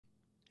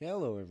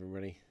Hello,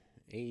 everybody.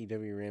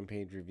 AEW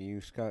Rampage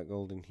Review. Scott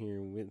Golden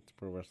here with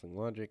Pro Wrestling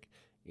Logic.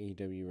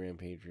 AEW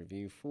Rampage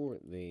Review for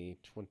the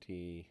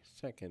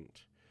 22nd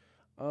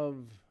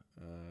of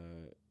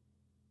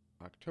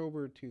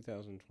October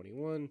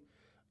 2021.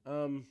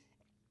 One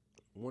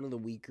of the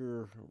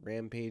weaker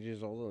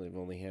Rampages, although they've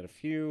only had a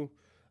few.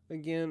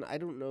 Again, I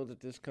don't know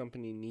that this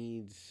company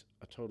needs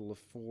a total of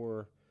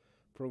 4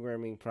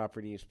 programming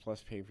properties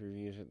plus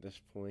pay-per-views at this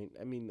point.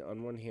 I mean,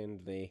 on one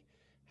hand, they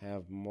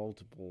have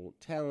multiple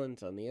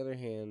talents. On the other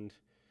hand,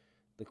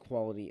 the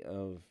quality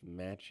of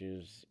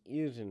matches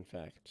is in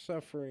fact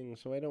suffering,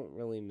 so I don't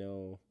really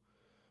know,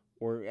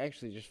 or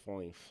actually just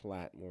falling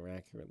flat more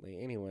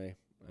accurately. Anyway,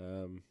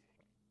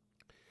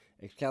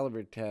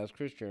 Excalibur, Taz,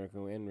 Chris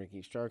Jericho, and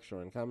Ricky Starks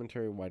are on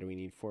commentary. Why do we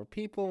need 4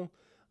 people?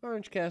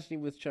 Orange Cassidy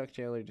with Chuck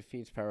Taylor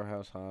defeats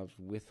Powerhouse Hobbs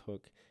with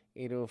Hook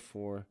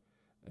 804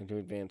 and to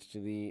advance to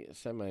the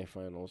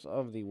semifinals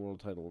of the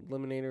World Title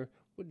Eliminator.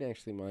 Wouldn't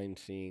actually mind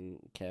seeing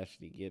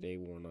Cassidy get a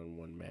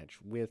one-on-one match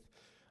with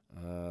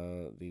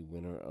the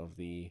winner of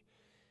the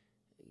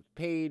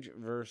Page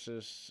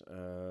versus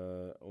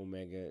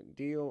Omega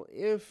deal,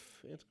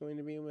 if it's going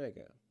to be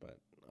Omega. But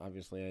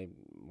obviously,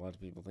 lots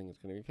of people think it's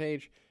going to be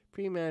Page.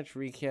 Pre-match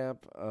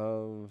recap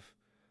of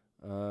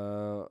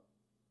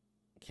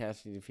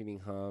Cassidy defeating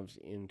Hobbs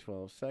in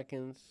 12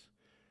 seconds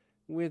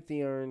with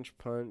the orange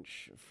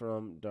punch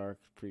from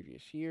Dark's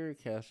previous year.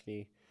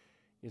 Cassidy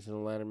is in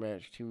a ladder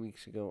match 2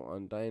 weeks ago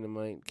on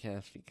Dynamite.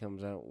 Cassidy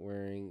comes out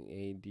wearing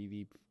a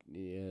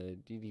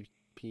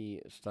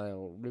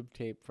DDP-style rib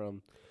tape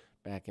from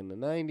back in the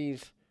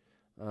 90s.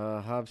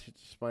 Hobbs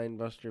hits a spine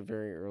buster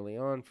very early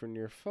on for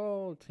near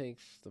fall,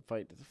 takes the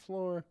fight to the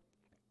floor,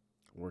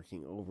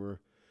 working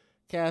over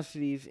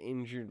Cassidy's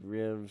injured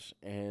ribs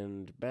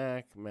and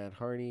back. Matt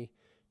Hardy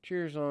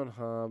cheers on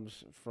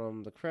Hobbs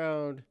from the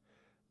crowd.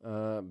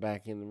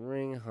 Back in the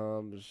ring,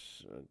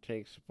 Hobbs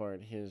takes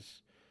apart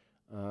his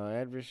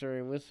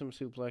adversary with some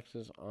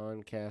suplexes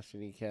on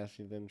Cassidy.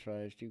 Cassidy then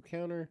tries to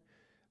counter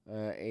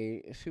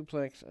a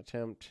suplex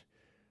attempt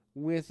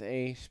with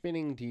a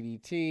spinning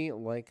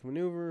DDT-like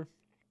maneuver,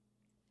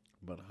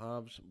 but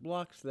Hobbs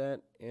blocks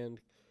that and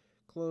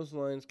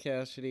clotheslines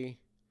Cassidy.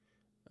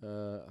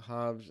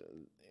 Hobbs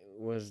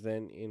was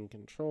then in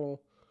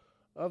control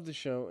of the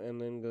show and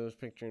then goes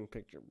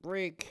picture-in-picture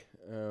break.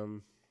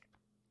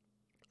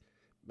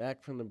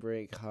 Back from the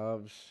break,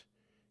 Hobbs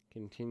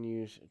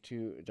continues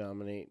to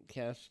dominate.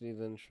 Cassidy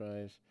then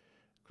tries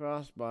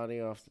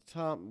crossbody off the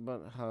top,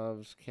 but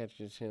Hobbs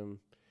catches him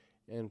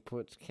and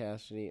puts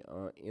Cassidy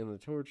in the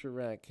torture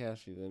rack.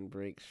 Cassidy then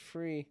breaks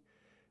free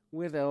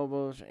with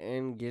elbows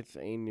and gets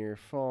a near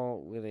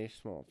fall with a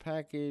small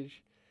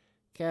package.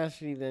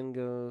 Cassidy then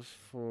goes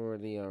for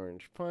the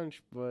orange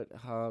punch, but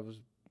Hobbs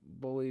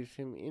bullies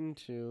him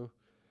into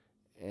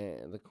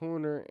the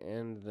corner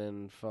and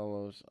then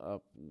follows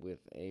up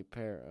with a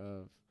pair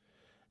of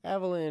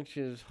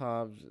avalanches.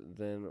 Hobbs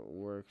then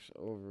works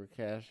over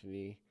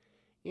Cassidy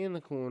in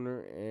the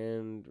corner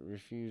and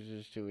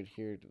refuses to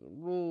adhere to the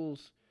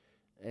rules.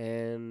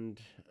 And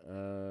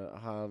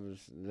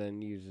Hobbs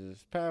then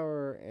uses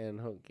power,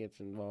 and Hook gets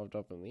involved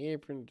up in the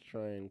apron to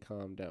try and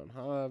calm down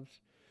Hobbs.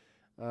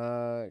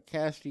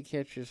 Cassidy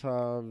catches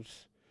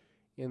Hobbs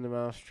in the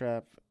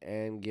mousetrap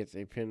and gets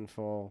a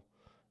pinfall.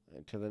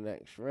 To the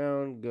next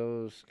round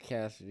goes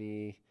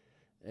Cassidy,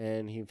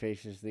 and he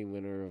faces the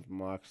winner of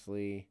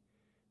Moxley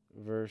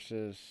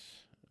versus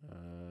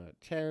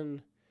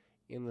 10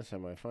 in the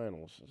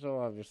semifinals. So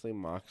obviously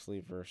Moxley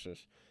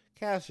versus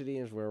Cassidy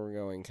is where we're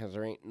going, because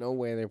there ain't no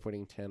way they're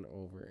putting 10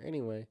 over.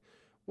 Anyway,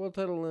 World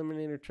Title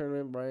Eliminator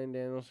Tournament, Bryan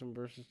Danielson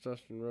versus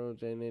Dustin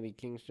Rhodes and Eddie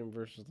Kingston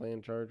versus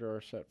Lance Archer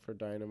are set for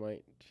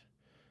Dynamite.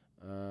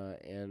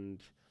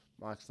 And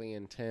Moxley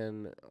and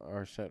 10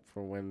 are set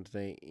for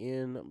Wednesday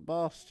in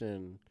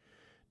Boston.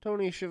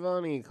 Tony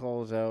Schiavone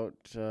calls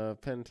out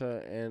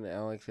Penta and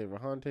Alex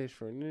Abrahantes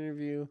for an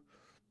interview.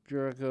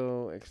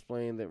 Jericho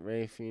explained that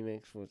Rey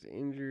Fenix was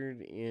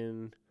injured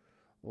in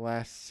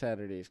last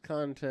Saturday's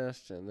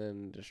contest and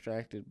then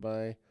distracted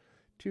by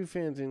 2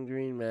 fans in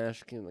green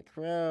masks in the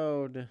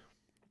crowd.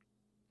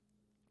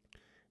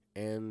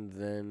 And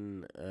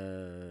then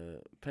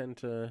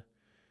Penta,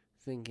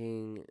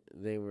 thinking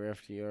they were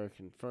FTR,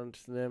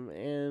 confronts them,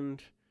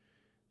 and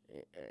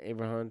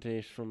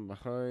Abrahantes from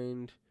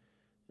behind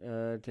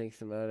takes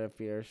them out.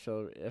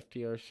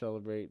 FTR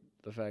celebrate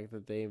the fact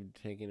that they've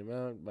taken him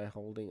out by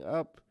holding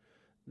up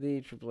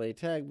the AAA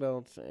tag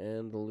belts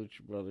and the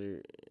Lucha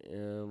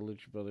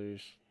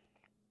Brothers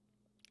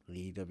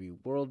AEW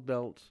World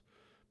belts.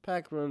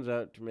 Pac runs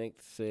out to make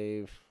the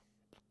save.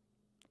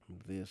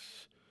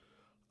 This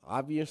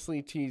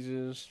obviously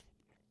teases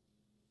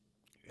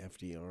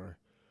FTR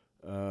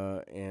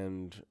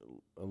and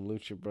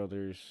Lucha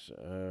Brothers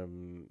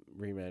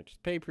rematch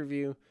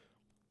pay-per-view.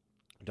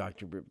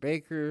 Dr. Britt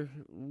Baker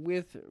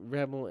with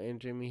Rebel and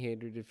Jimmy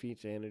Hayter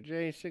defeats Anna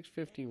Jay,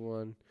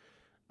 6:51.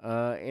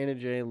 Anna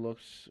Jay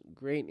looks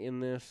great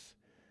in this.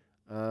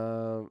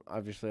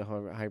 Obviously, a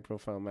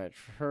high-profile match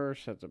for her.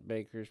 Sets up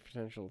Baker's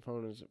potential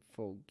opponents at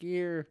Full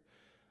Gear.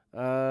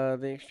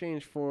 They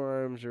exchange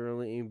forearms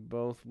early.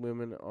 Both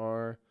women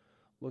are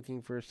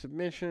looking for a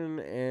submission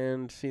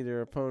and see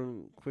their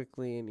opponent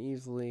quickly and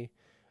easily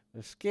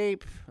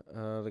escape.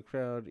 The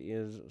crowd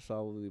is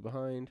solidly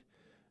behind.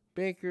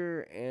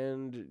 Baker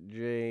and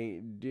Jay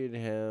did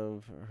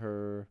have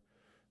her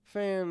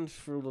fans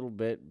for a little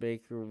bit.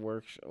 Baker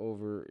works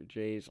over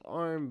Jay's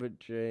arm, but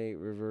Jay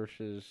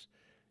reverses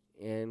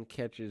and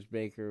catches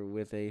Baker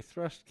with a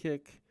thrust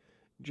kick.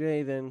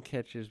 Jay then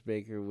catches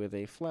Baker with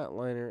a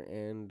flatliner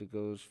and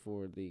goes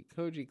for the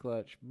Koji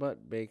clutch,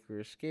 but Baker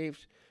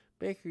escapes.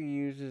 Baker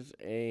uses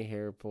a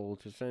hair pull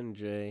to send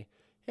Jay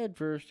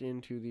headfirst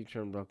into the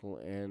turnbuckle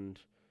and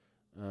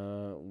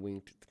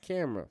winked at the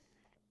camera.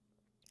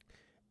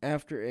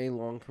 After a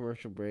long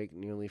commercial break,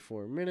 nearly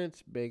 4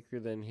 minutes, Baker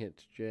then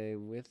hits Jay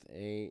with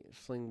a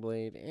sling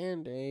blade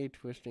and a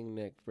twisting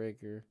neck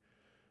breaker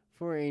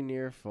for a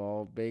near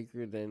fall.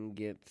 Baker then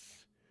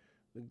gets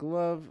the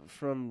glove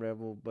from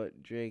Rebel,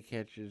 but Jay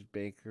catches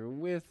Baker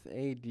with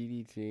a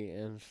DDT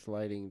and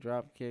sliding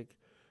dropkick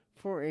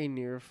for a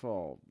near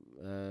fall.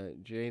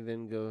 Jay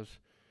then goes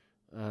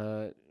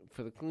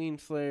for the clean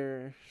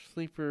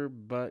sleeper,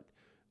 but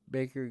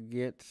Baker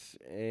gets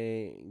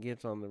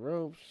on the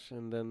ropes,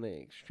 and then they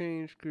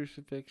exchange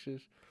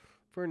crucifixes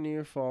for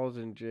near falls,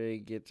 and Jay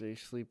gets a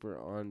sleeper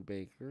on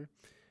Baker.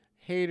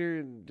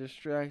 Hayter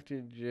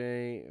distracted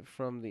Jay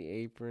from the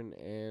apron,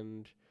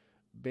 and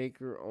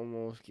Baker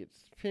almost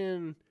gets the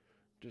pin.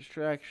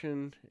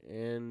 Distraction,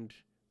 and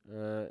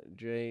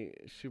Jay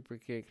super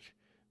kicked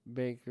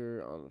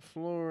Baker on the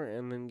floor,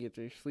 and then gets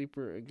a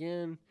sleeper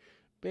again.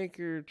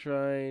 Baker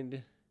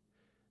tried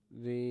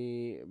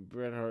the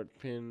Bret Hart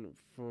pin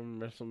from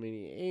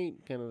WrestleMania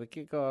 8, kind of the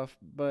kickoff,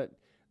 but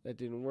that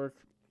didn't work.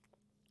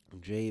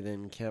 Jay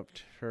then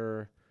kept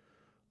her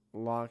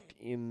locked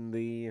in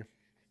the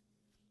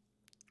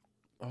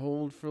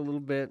hold for a little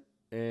bit,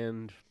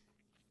 and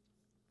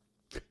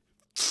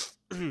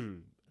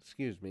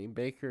excuse me,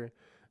 Baker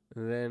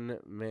then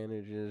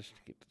manages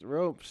to get to the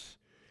ropes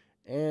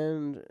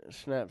and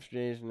snaps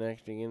Jay's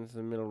neck against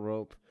the middle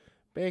rope.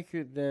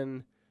 Baker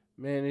then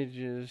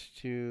manages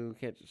to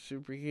catch a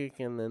super kick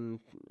and then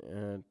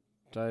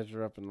ties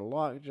her up in the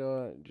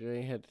lockjaw.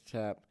 Jay had to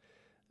tap,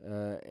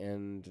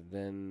 and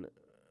then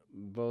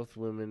both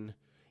women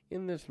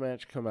in this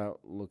match come out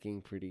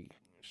looking pretty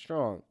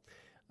strong.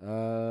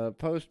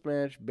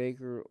 Post-match,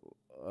 Baker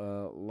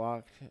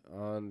locked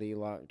on the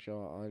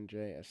lockjaw on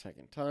Jay a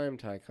second time.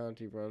 Ty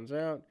Conti runs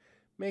out,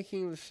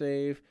 making the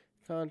save.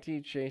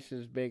 Conti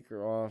chases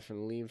Baker off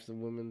and leaves the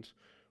women's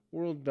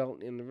world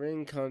belt in the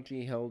ring.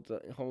 Conti holds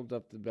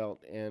up the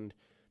belt and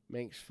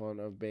makes fun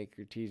of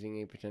Baker,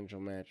 teasing a potential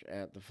match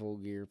at the Full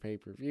Gear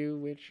pay-per-view,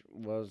 which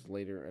was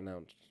later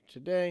announced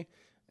today,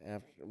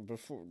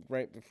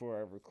 right before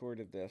I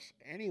recorded this.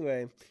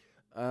 Anyway,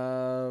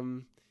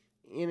 in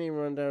a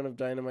rundown of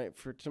Dynamite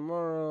for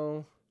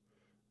tomorrow,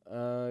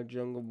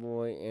 Jungle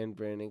Boy and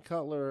Brandon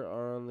Cutler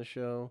are on the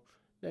show.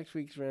 Next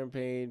week's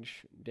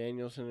Rampage,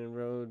 Danielson and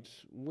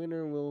Rhodes.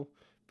 Winner will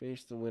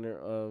face the winner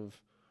of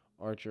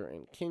Archer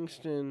and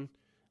Kingston.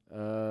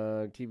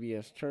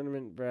 TBS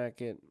tournament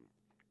bracket.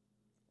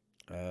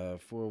 4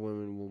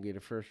 women will get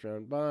a first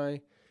round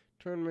bye.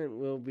 Tournament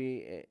will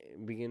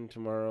begin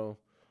tomorrow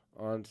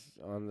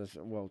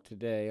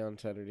today on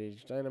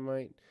Saturday's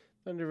Dynamite.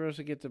 Thunder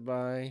Rosa gets a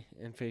bye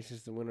and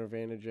faces the winner of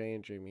Anna Jay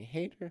and Jamie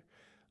Hayter.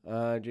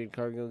 Jade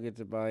Cargill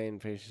gets a bye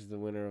and faces the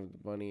winner of the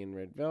Bunny and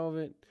Red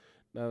Velvet.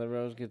 Nyla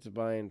Rose gets a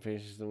bye and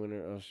faces the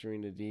winner of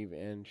Serena Deeb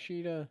and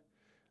Sheeta.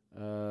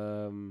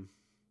 And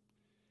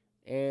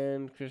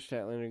Chris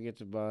Statlander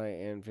gets a bye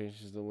and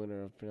faces the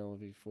winner of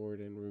Penelope Ford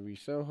and Ruby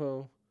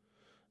Soho.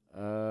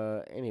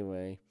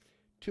 Anyway,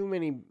 too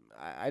many.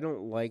 I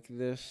don't like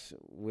this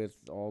with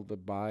all the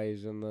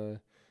buys and the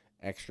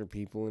extra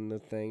people in the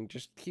thing.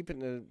 Just keep it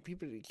an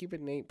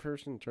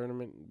 8-person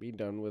tournament and be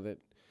done with it.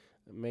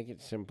 Make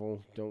it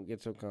simple. Don't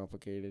get so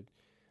complicated.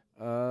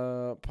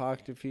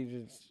 Pac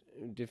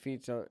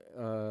defeats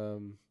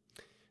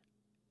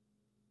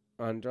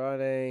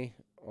Andrade,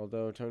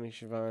 although Tony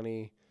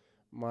Schiavone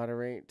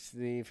moderates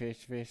the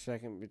face-to-face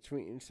segment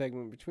between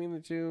the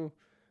two.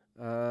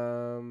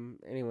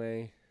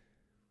 Anyway,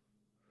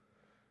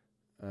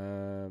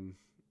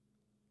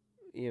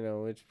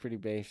 it's pretty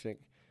basic.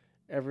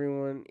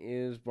 Everyone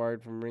is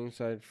barred from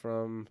ringside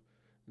from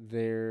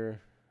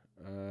their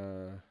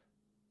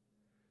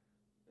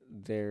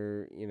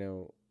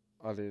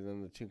other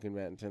than the 2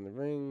 combatants in the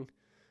ring.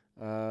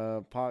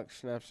 Pac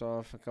snaps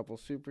off a couple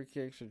super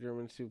kicks, a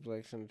German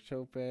suplex, and a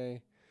tope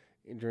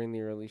during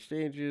the early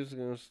stages.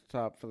 Goes to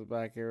top for the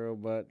back arrow,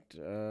 but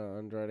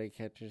Andrade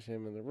catches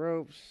him in the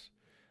ropes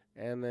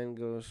and then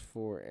goes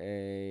for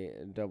a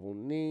double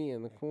knee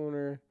in the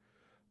corner.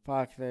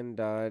 Pac then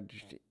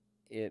dodged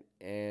it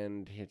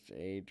and hits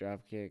a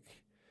dropkick.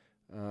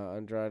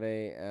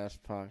 Andrade asks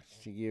Pac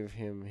to give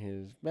him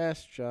his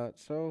best shot,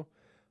 so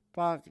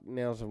Pac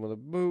nails him with a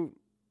boot,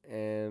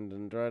 and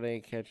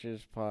Andrade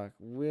catches Pac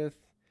with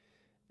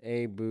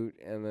a boot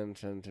and then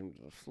sends him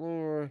to the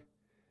floor.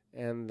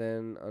 and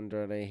then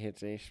Andrade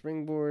hits a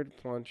springboard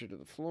plunger to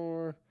the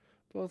floor.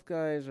 Both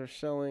guys are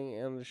selling,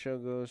 and the show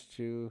goes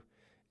to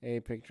a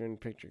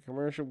picture-in-picture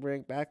commercial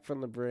break. Back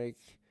from the break,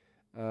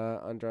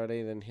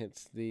 Andrade then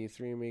hits the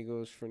Three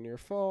Amigos for near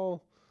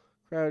fall.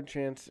 Crowd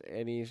chants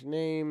Eddie's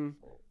name.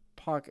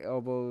 Pac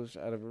elbows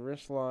out of a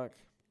wrist lock,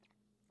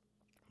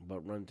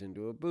 but runs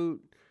into a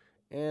boot.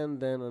 And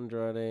then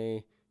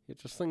Andrade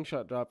hits a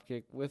slingshot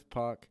dropkick with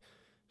Pac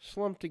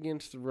slumped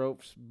against the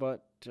ropes,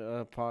 but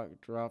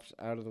Pac drops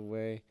out of the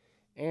way.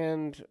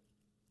 And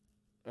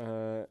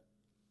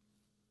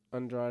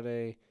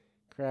Andrade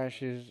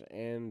crashes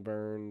and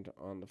burned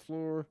on the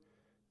floor,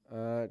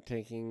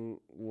 taking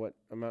what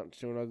amounts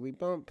to an ugly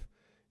bump.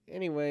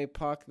 Anyway,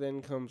 Pac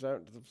then comes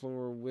out to the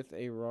floor with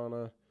a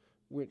Rana,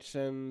 which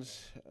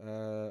sends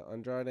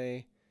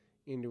Andrade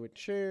into a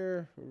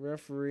chair.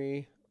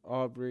 Referee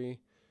Aubrey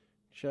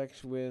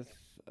checks with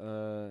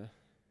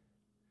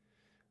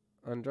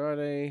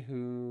Andrade,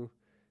 who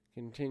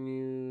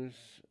continues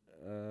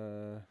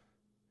the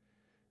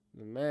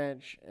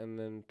match, and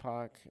then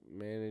Pac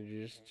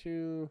manages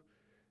to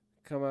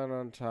come out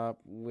on top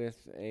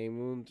with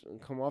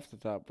come off the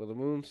top with a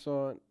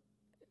moonsault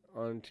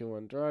onto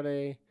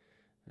Andrade.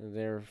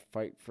 Their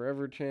fight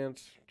forever chant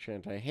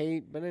I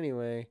hate, but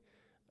anyway,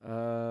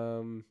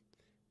 you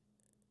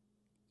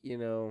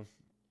know,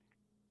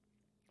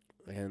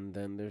 and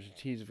then there's a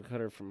tease of a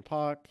cutter from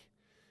Pac,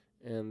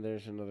 and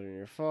there's another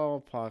near fall.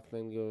 Pac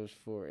then goes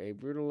for a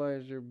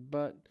brutalizer,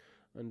 but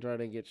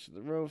Andrade gets to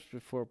the ropes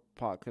before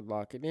Pac could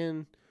lock it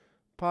in.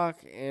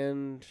 Pac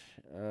and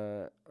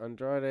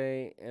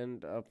Andrade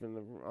end up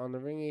on the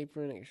ring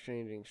apron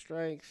exchanging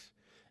strikes,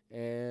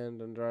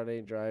 and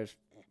Andrade drives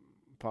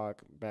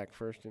Pac back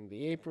first into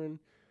the apron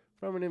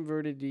from an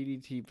inverted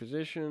DDT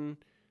position.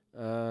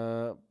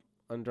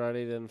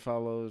 Andrade then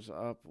follows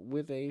up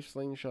with a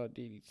slingshot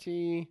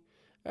DDT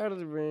out of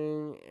the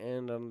ring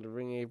and on the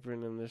ring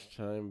apron, and this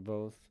time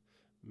both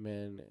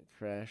men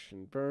crashed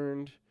and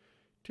burned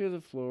to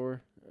the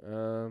floor.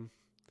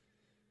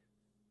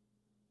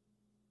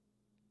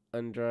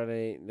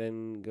 Andrade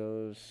then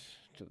goes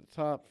to the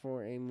top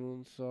for a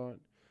moonsault,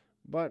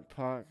 but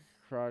Pac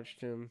crouched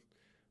him.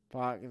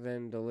 Pac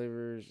then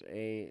delivers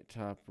a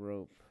top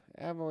rope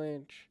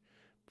avalanche,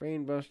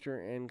 brainbuster,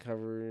 and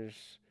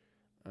covers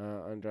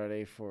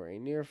Andrade for a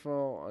near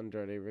fall.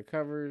 Andrade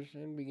recovers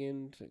and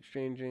begins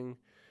exchanging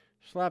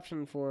slaps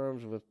and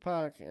forearms with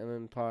Pac, and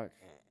then Pac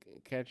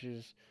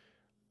catches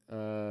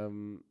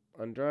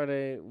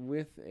Andrade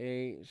with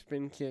a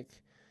spin kick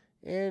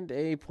and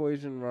a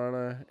poison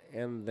Rana,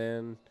 and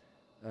then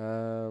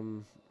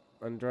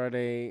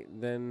Andrade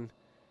then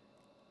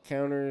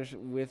counters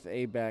with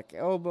a back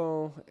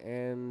elbow,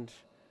 and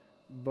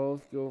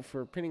both go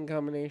for a pinning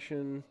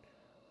combination.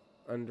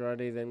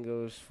 Andrade then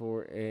goes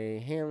for a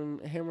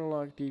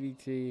hammerlock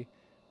DDT.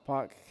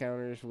 Pac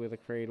counters with a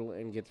cradle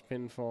and gets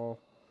pinfall.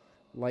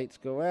 Lights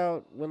go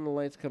out. When the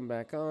lights come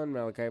back on,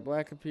 Malachi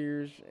Black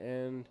appears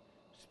and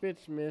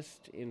spits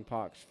mist in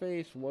Pac's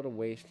face. What a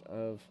waste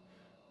of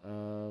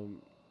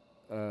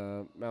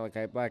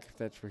Malachi Black, if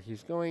that's where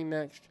he's going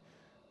next.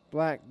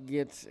 Black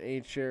gets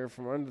a chair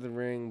from under the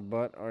ring,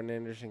 but Arn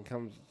Anderson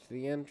comes to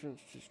the entrance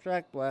to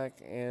distract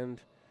Black, and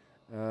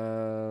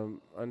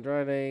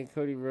Andrade,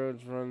 Cody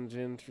Rhodes runs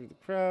in through the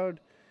crowd,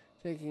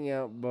 taking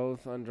out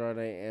both Andrade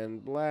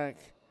and Black.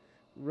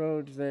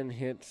 Rhodes then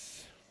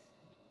hits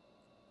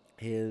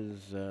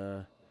his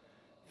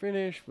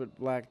finish, but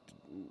Black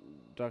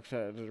ducks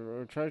out of the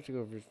ring, tries to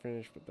go for his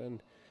finish, but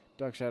then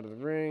ducks out of the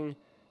ring.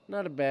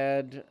 Not a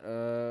bad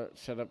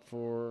setup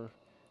for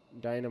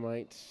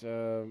Dynamite's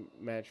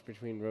match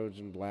between Rhodes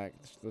and Black.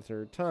 This is the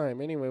third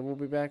time. Anyway, we'll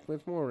be back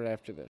with more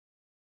after this.